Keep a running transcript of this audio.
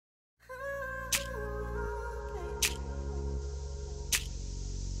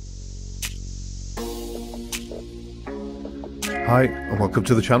Hi and welcome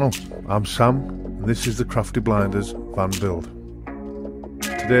to the channel. I'm Sam and this is the Crafty Blinders van build.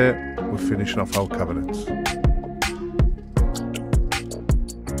 Today we're finishing off our cabinets.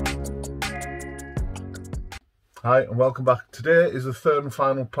 Hi and welcome back. Today is the third and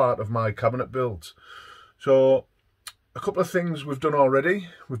final part of my cabinet builds. So a couple of things we've done already.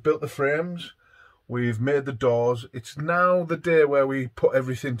 We've built the frames, we've made the doors. It's now the day where we put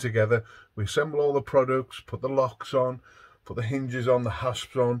everything together. We assemble all the products, put the locks on, put the hinges on, the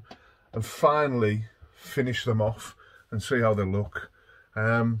hasps on, and finally finish them off and see how they look.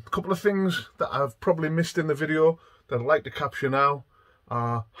 A couple of things that I've probably missed in the video that I'd like to capture now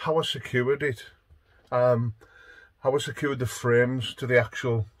are how I secured it, how I secured the frames to the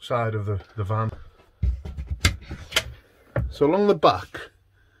actual side of the van. So along the back,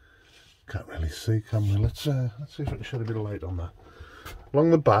 can't really see, can we? Let's see if I can shed a bit of light on that.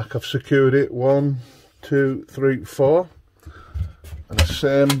 Along the back I've secured it 1, 2, 3, 4. And the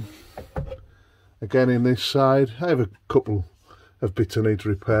same again in this side. I have a couple of bits I need to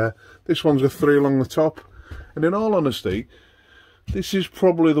repair. This one's got 3 along the top, and in all honesty this is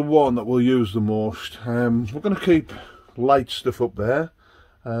probably the one that we'll use the most. We're going to keep light stuff up there,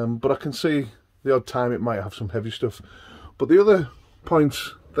 but I can see the odd time it might have some heavy stuff. But the other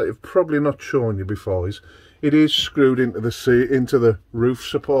points that I've probably not shown you before is it is screwed into the roof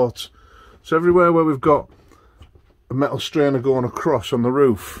supports. So everywhere where we've got a metal strainer going across on the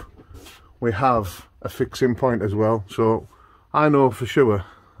roof, we have a fixing point as well. So I know for sure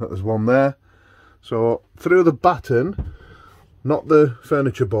that there's one there. So through the batten, not the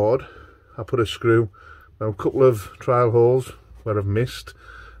furniture board, I put a screw. Now a couple of trial holes where I've missed,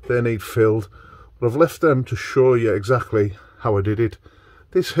 they need filled, but I've left them to show you exactly how I did it.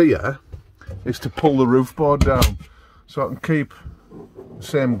 This here is to pull the roof board down so I can keep the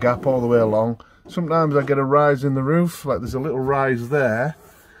same gap all the way along. Sometimes I get a rise in the roof, like there's a little rise there,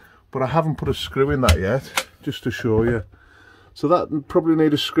 but I haven't put a screw in that yet, just to show you. So that probably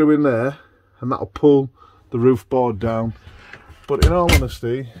need a screw in there, and that'll pull the roof board down. But in all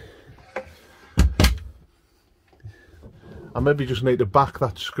honesty, I maybe just need to back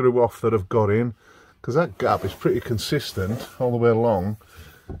that screw off that I've got in, because that gap is pretty consistent all the way along.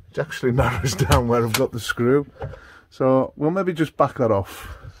 It actually narrows down where I've got the screw. So we'll maybe just back that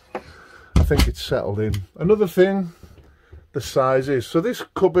off. I think it's settled in. Another thing, the sizes. So this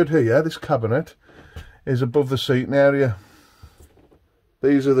cupboard here, this cabinet, is above the seating area.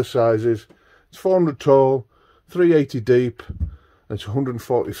 These are the sizes. It's 400 tall, 380 deep, and it's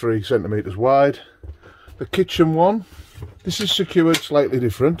 143 centimetres wide. The kitchen one, this is secured slightly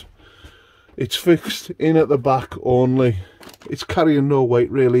different. It's fixed in at the back only. It's carrying no weight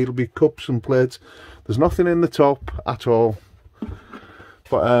really, it'll be cups and plates. There's nothing in the top at all.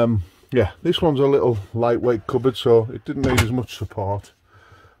 But yeah, this one's a little lightweight cupboard, so it didn't need as much support.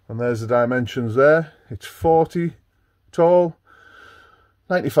 And there's the dimensions there. It's 40 tall,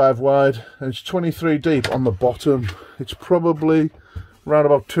 95 wide, and it's 23 deep on the bottom. It's probably around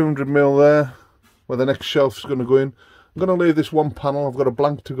about 200 mil there, where the next shelf's going to go in. I'm going to leave this one panel, I've got a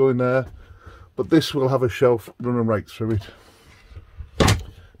blank to go in there, but this will have a shelf running right through it.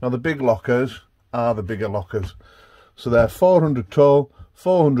 Now the big lockers are the bigger lockers. So they're 400 tall,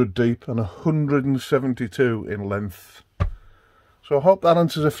 400 deep, and 172 in length. So I hope that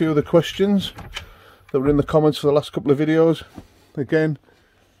answers a few of the questions that were in the comments for the last couple of videos. Again,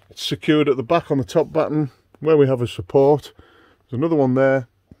 it's secured at the back on the top batten where we have a support. There's another one there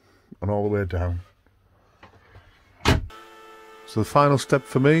and all the way down. So the final step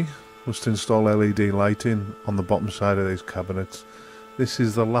for me was to install LED lighting on the bottom side of these cabinets. This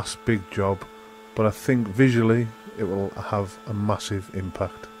is the last big job, but I think visually it will have a massive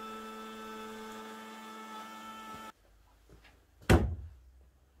impact.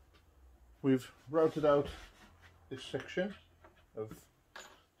 We've routed out this section of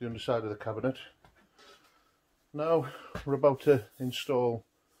the underside of the cabinet. Now we're about to install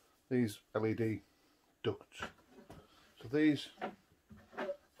these LED ducts. So these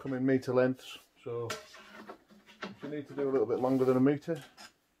come in metre lengths, so if you need to do a little bit longer than a metre,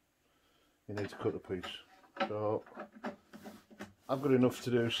 you need to cut a piece. So I've got enough to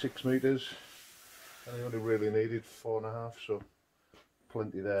do 6 metres, and I only really needed 4.5, so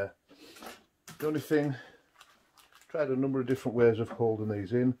plenty there. The only thing, tried a number of different ways of holding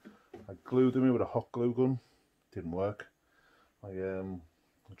these in. I glued them in with a hot glue gun, didn't work. I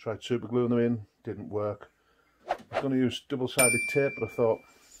tried super gluing them in, didn't work. I was going to use double-sided tape, but I thought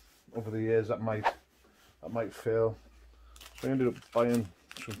over the years that might fail. So I ended up buying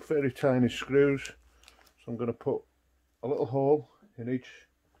some very tiny screws. So I'm going to put a little hole in each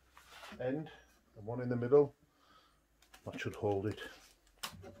end and one in the middle, that should hold it.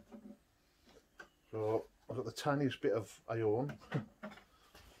 So I've got the tiniest bit of iron,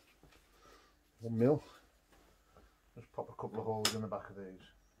 1 mil. Just pop a couple of holes in the back of these.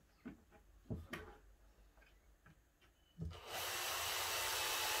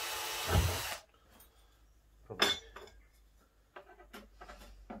 Probably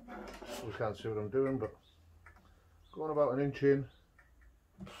you can't see what I'm doing, but going about 1 inch in.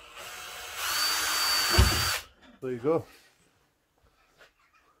 There you go.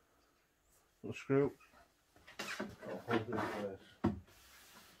 Little screw. I'll hold it in place.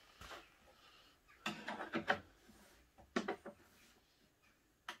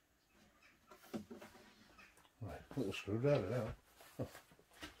 Right, little screwdriver now.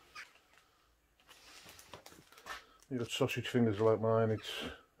 You've got sausage fingers like mine, it's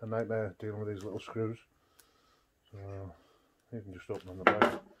a nightmare dealing with these little screws. So you can just open on the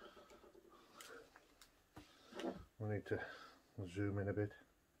back. We need to zoom in a bit.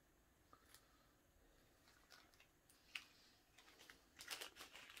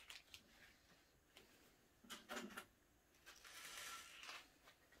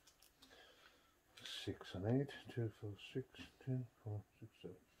 Six and 8, 2, 4, 6, 10, 4, 6,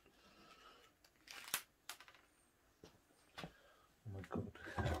 7. Oh my god.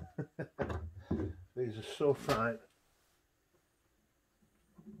 These are so fine.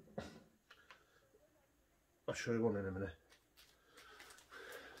 I'll show you one in a minute.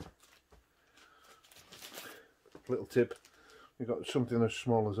 Little tip, you've got something as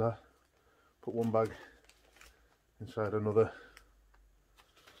small as that, put one bag inside another.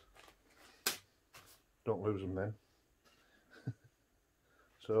 Don't lose them then.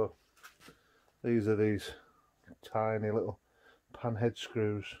 So these are these tiny little pan head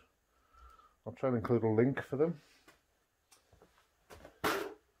screws. I'll try and include a link for them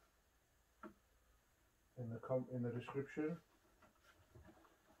in the description.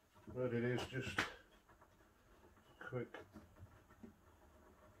 But it is just a quick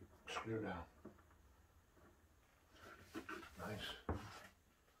screw down. Nice.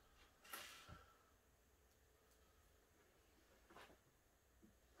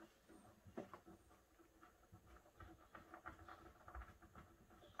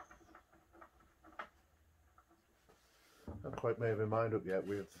 I haven't quite made my mind up yet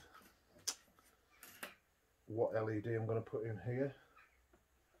with what LED I'm going to put in here,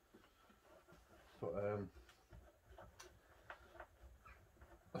 but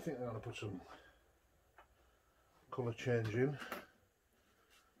I think I'm going to put some colour change in,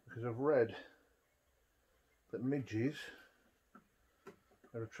 because I've read that midges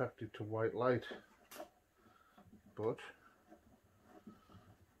are attracted to white light, but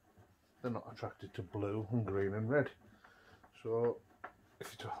they're not attracted to blue and green and red. So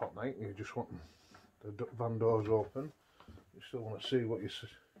if it's a hot night and you just want the van doors open, you still want to see what's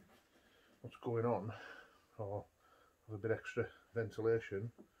going on, or have a bit extra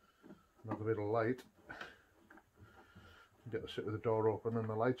ventilation and have a bit of light, you get to sit with the door open and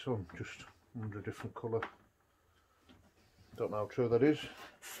the lights on, just under a different colour. Don't know how true that is.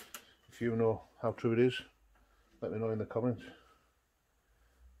 If you know how true it is, let me know in the comments,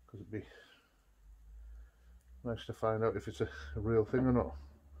 because it'd be nice to find out if it's a real thing or not.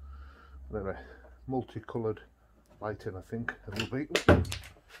 But anyway, multicoloured lighting I think it will be.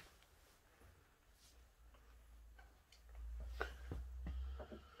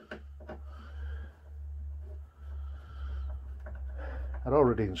 I'd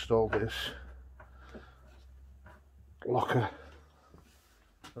already installed this locker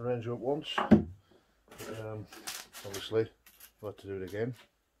arrangement once, obviously I've had to do it again.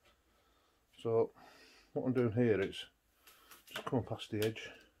 So what I'm doing here is just coming past the edge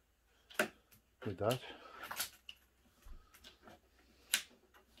with that.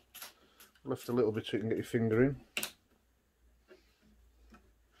 Lift a little bit so you can get your finger in.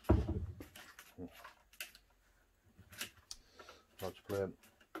 That's playing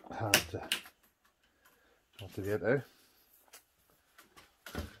hard to get there.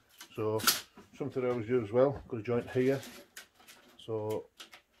 So something I always do as well, got a joint here. So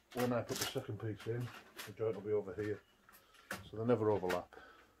when I put the second piece in, the joint will be over here, so they never overlap.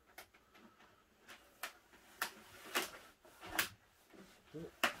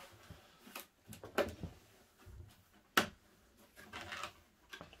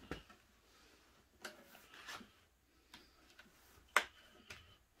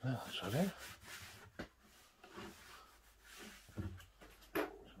 Sorry. So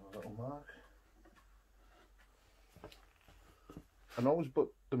a little mark. And always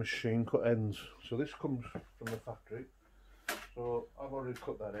put the machine cut ends. So this comes from the factory. So I've already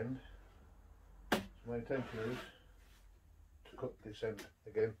cut that end. So my intention is to cut this end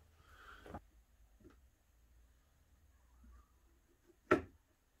again.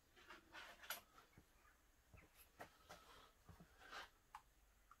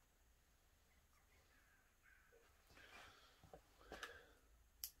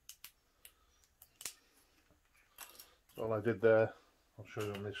 All I did there, I'll show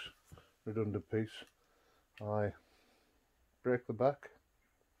you on this redundant piece. I break the back,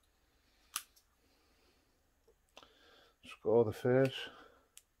 score the face,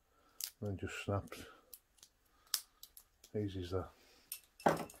 and then just snapped. Easy as that.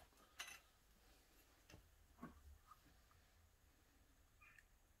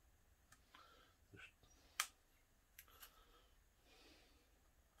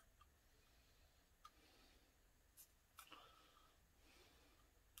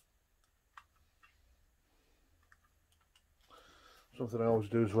 Something I always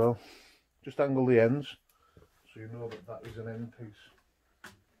do as well, just angle the ends so you know that that is an end piece.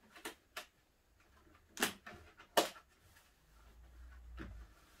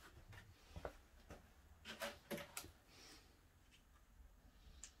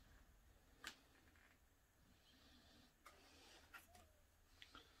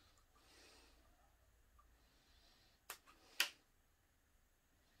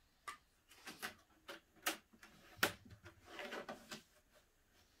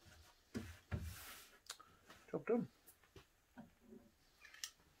 Job done.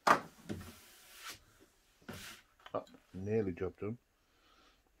 Oh, nearly job done.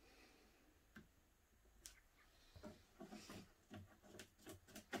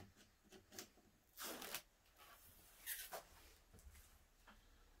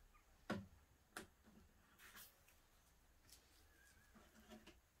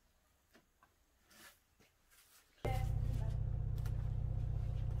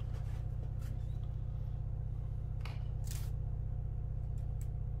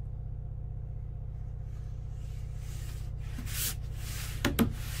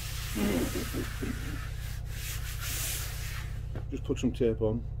 Just put some tape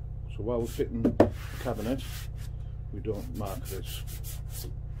on, so while we're fitting the cabinet, we don't mark this.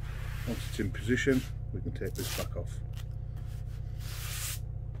 Once it's in position, we can take this back off.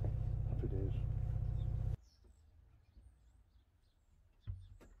 Happy days.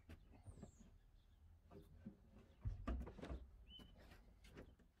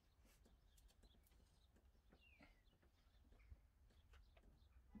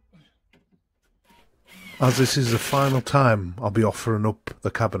 As this is the final time I'll be offering up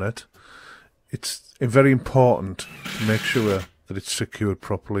the cabinet, it's very important to make sure that it's secured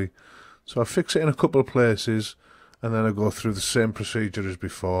properly. So I fix it in a couple of places and then I go through the same procedure as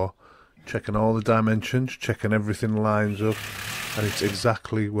before, checking all the dimensions, checking everything lines up and it's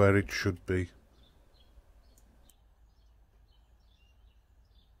exactly where it should be.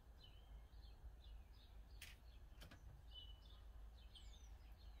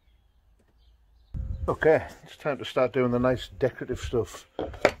 Okay, it's time to start doing the nice decorative stuff.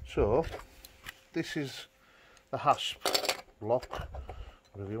 So, this is the hasp lock,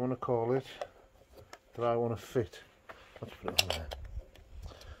 whatever you want to call it, that I want to fit. Let's put it on there.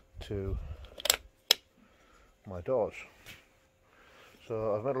 To my doors.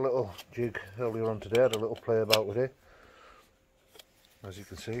 So I've made a little jig earlier on today, had a little play about with it. As you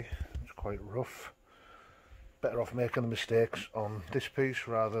can see, it's quite rough. Better off making the mistakes on this piece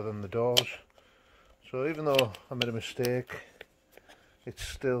rather than the doors. So even though I made a mistake, it's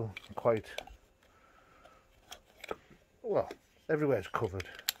still quite, well, everywhere's covered.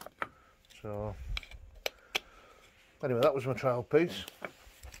 So anyway, that was my trial piece.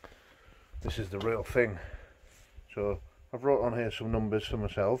 This is the real thing. So I've wrote on here some numbers for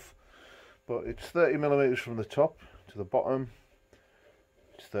myself, but it's 30mm from the top to the bottom.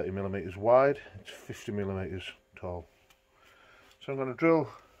 It's 30mm wide, it's 50mm tall. So I'm going to drill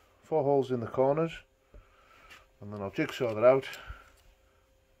 4 holes in the corners and then I'll jigsaw that out,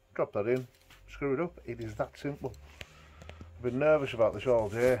 drop that in, screw it up. It is that simple. I've been nervous about this all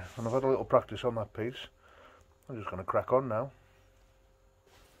day and I've had a little practice on that piece. I'm just going to crack on now.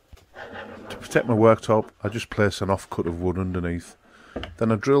 To protect my worktop, I just place an offcut of wood underneath.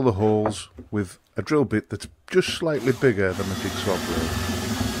 Then I drill the holes with a drill bit that's just slightly bigger than the jigsaw blade.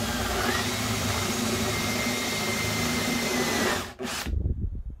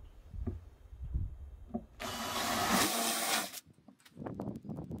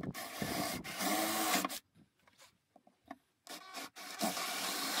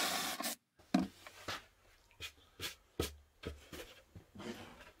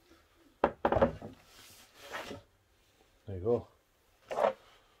 There you go.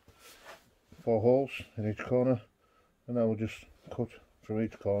 4 holes in each corner and now we'll just cut through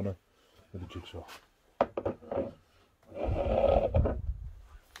each corner with a jigsaw.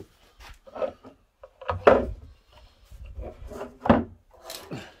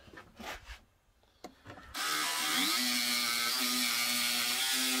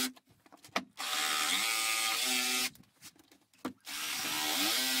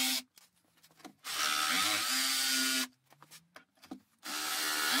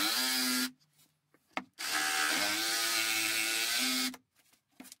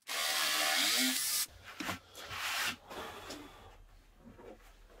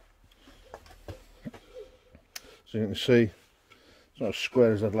 So you can see it's not as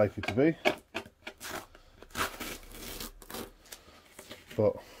square as I'd like it to be,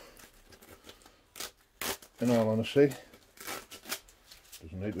 but in all honesty, it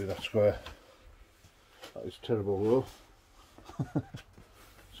doesn't need to be that square. That is terrible though.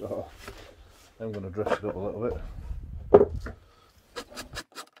 So I'm going to dress it up a little bit.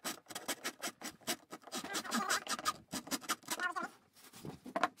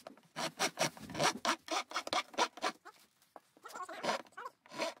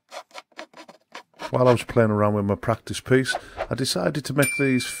 While I was playing around with my practice piece, I decided to make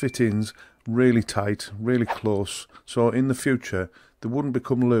these fittings really tight, really close, so in the future they wouldn't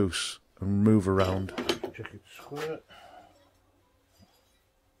become loose and move around. Check it square.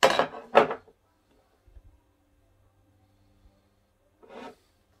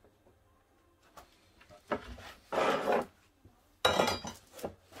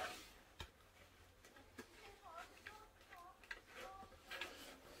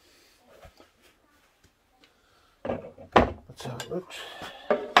 That's how it looks.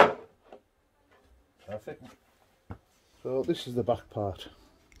 Perfect. So this is the back part.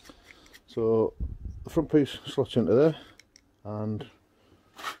 So the front piece slots into there, and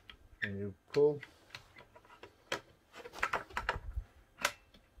when you pull,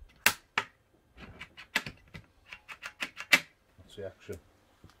 that's the action.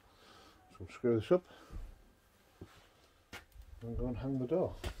 So screw this up and go and hang the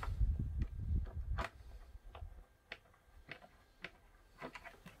door.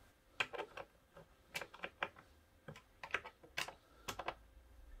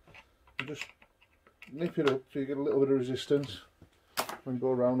 Just nip it up so you get a little bit of resistance and go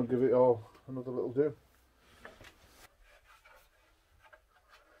around and give it all another little do.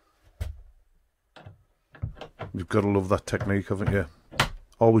 You've got to love that technique, haven't you?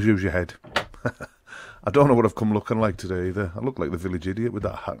 Always use your head. I don't know what I've come looking like today either. I look like the village idiot with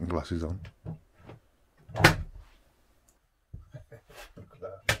that hat and glasses on. Look at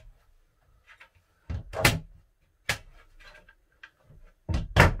that.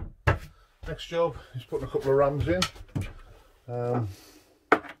 Next job is putting a couple of rams in.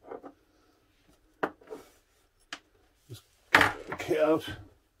 Just get the kit out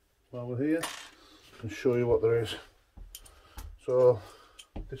while we're here and show you what there is. So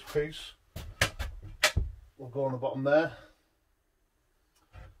this piece will go on the bottom there.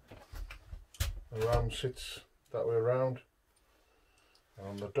 The ram sits that way around. And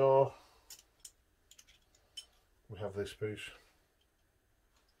on the door we have this piece.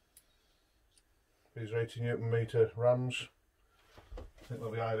 These are 80 Nm rams. I think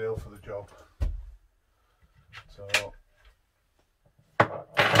they'll be ideal for the job. So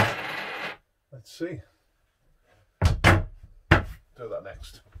let's see. Do that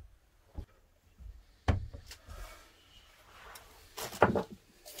next.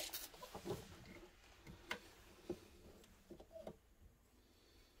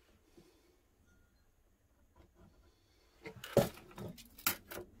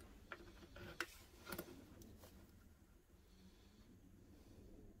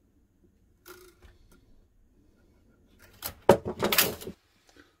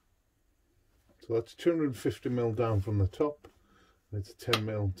 So that's 250mm down from the top, and it's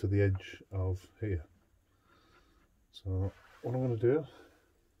 10mm to the edge of here. So what I'm going to do,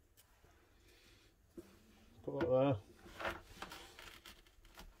 put that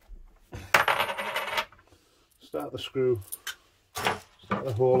there, start the screw, start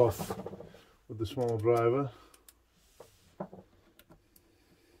the hole off with the small driver.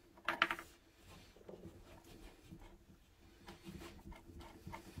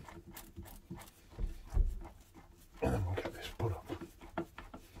 And then we'll get this put up.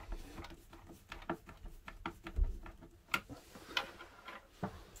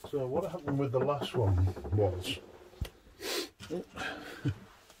 So what happened with the last one was,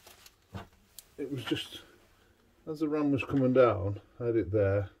 it was just, as the ram was coming down, I had it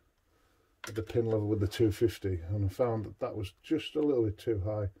there at the pin level with the 250, and I found that that was just a little bit too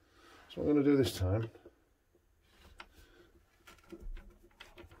high. So what I'm going to do this time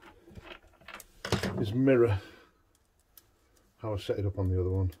is mirror how I set it up on the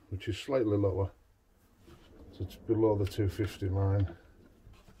other one, which is slightly lower, so it's below the 250 line.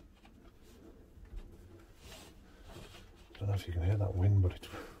 I don't know if you can hear that wind, but it's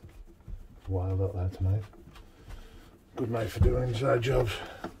wild out there tonight. Good night for doing inside jobs.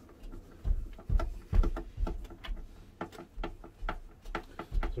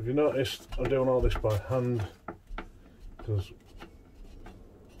 So if you noticed, I'm doing all this by hand because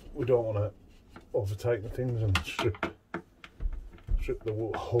we don't want to overtake the things and strip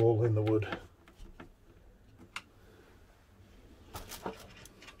the hole in the wood.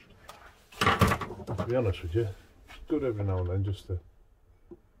 To be honest with you, it's good every now and then just to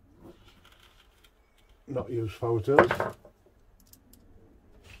not use power tools. I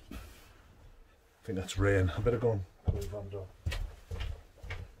think that's rain. I better go and close the van door.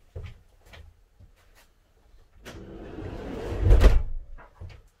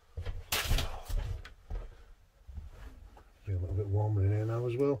 Be a little bit warmer in here now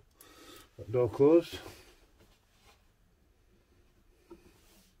as well. That door closed.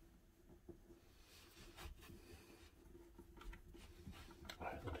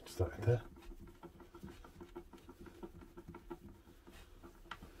 Right, got it started there.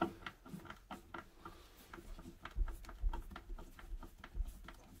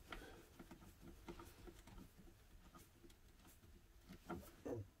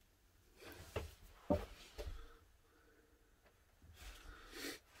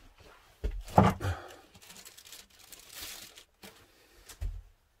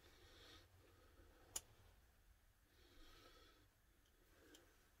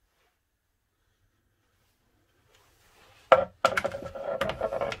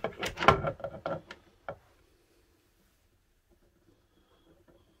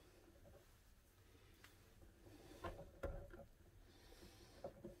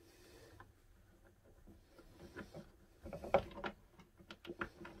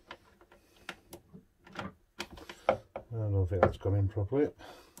 I don't think that's gone in properly.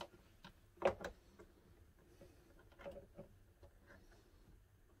 Yeah,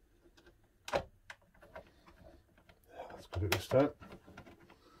 that's good at this time.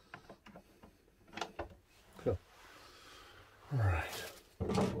 Cool. Alright.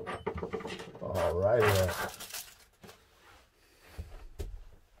 Alright there.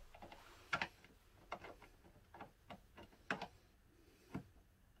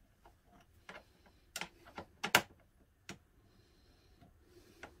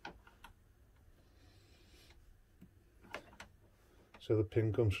 So the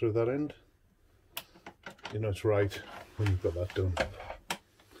pin comes through that end. You know it's right when you've got that done.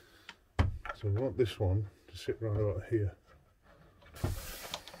 So we want this one to sit right about here.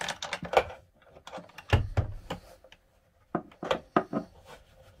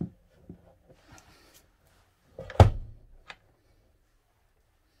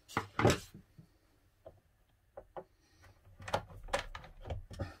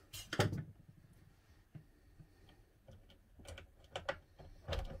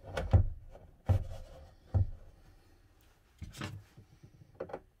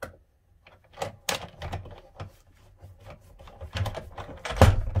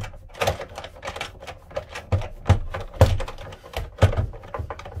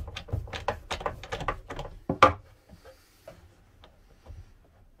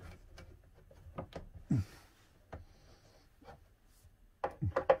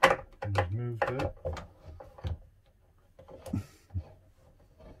 Moved it.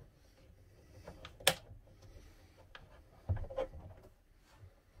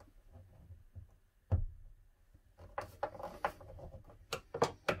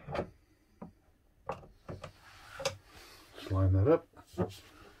 Just line that up.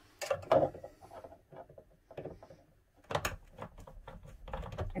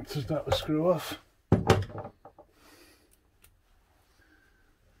 Just start the screw off.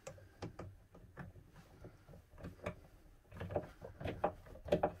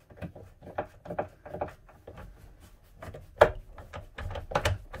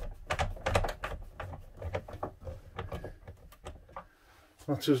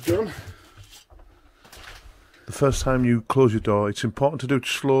 That's us done. The first time you close your door, it's important to do it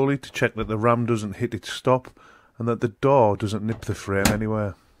slowly to check that the ram doesn't hit its stop and that the door doesn't nip the frame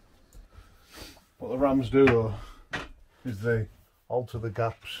anywhere. What the rams do though is they alter the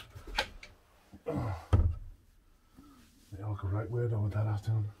gaps. Oh. They all go right weird with that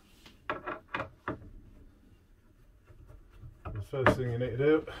after them. The first thing you need to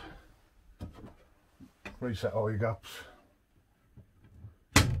do, reset all your gaps.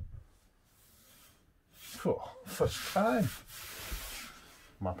 Oh, first time.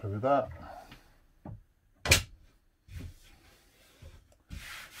 I'm happy with that.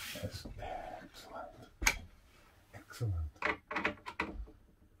 Yes. Excellent. Excellent.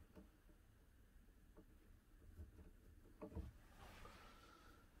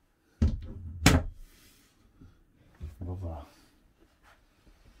 Love that.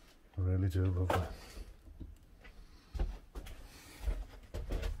 I really do love that.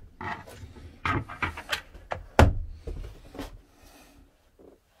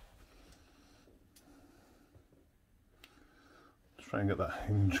 Try and get that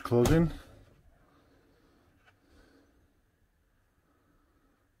hinge closing.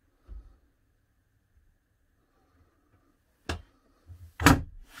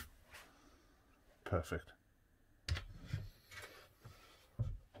 Perfect.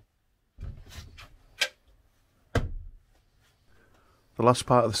 The last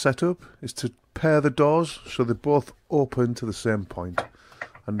part of the setup is to pair the doors so they both open to the same point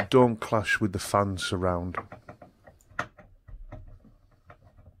and don't clash with the fan surround.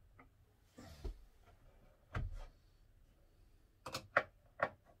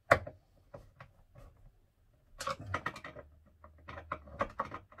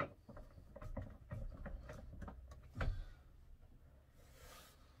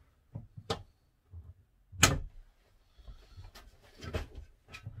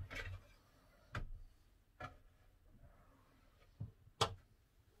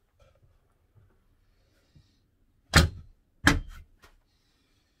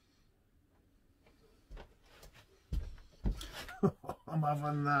 I'm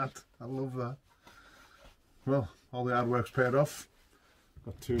having that. I love that. Well, all the hard work's paid off.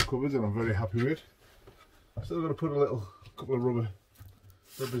 Got two cupboards and I'm very happy with. I've still got to put a couple of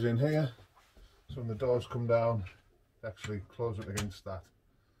rubbers in here, so when the doors come down, they actually close up against that.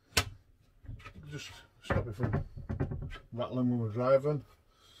 Just stop it from rattling when we're driving,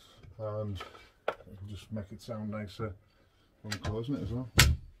 and just make it sound nicer when we're closing it as well.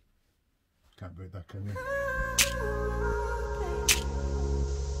 Can't beat that, can you?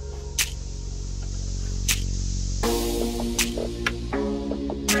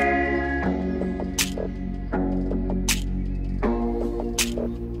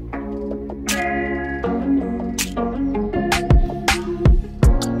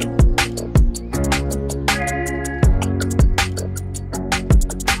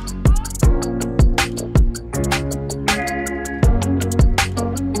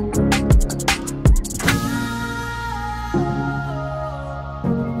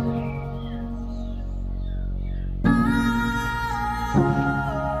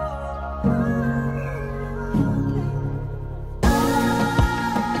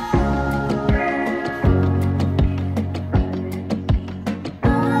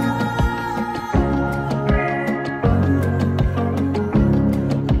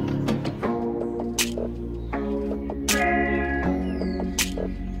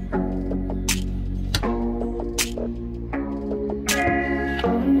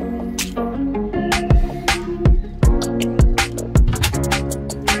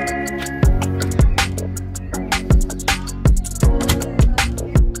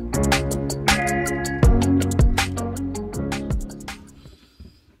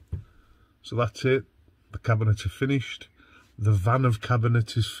 So that's it, the cabinets are finished, the van of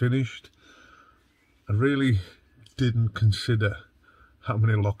cabinets is finished. I really didn't consider how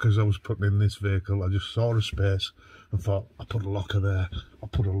many lockers I was putting in this vehicle. I just saw a space and thought, I'll put a locker there, I'll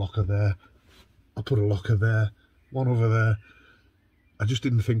put a locker there, I'll put a locker there, one over there. I just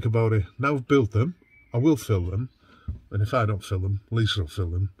didn't think about it. Now I've built them, I will fill them, and if I don't fill them, Lisa will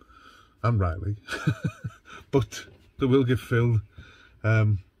fill them, and Riley. But they will get filled.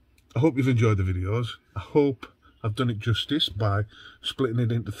 I hope you've enjoyed the videos. I hope I've done it justice by splitting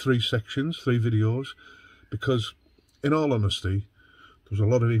it into 3 sections, 3 videos, because in all honesty, there's a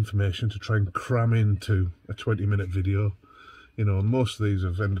lot of information to try and cram into a 20-minute video. You know, most of these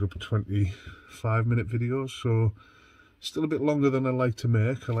have ended up 25-minute videos, so still a bit longer than I like to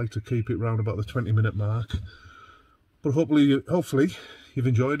make. I like to keep it round about the 20-minute mark. But hopefully you've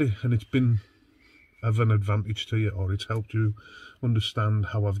enjoyed it and it's been of an advantage to you, or it's helped you understand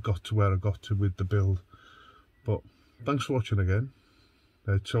how I've got to where I got to with the build. But thanks for watching again.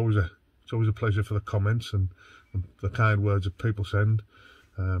 It's always a pleasure for the comments and the kind words that people send.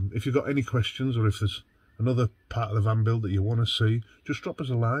 If you've got any questions, or if there's another part of the van build that you want to see, just drop us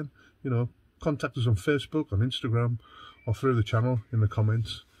a line. You know, contact us on Facebook, on Instagram, or through the channel in the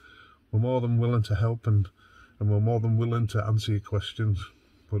comments. We're more than willing to help, and we're more than willing to answer your questions.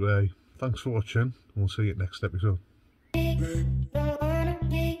 But thanks for watching, and we'll see you next episode.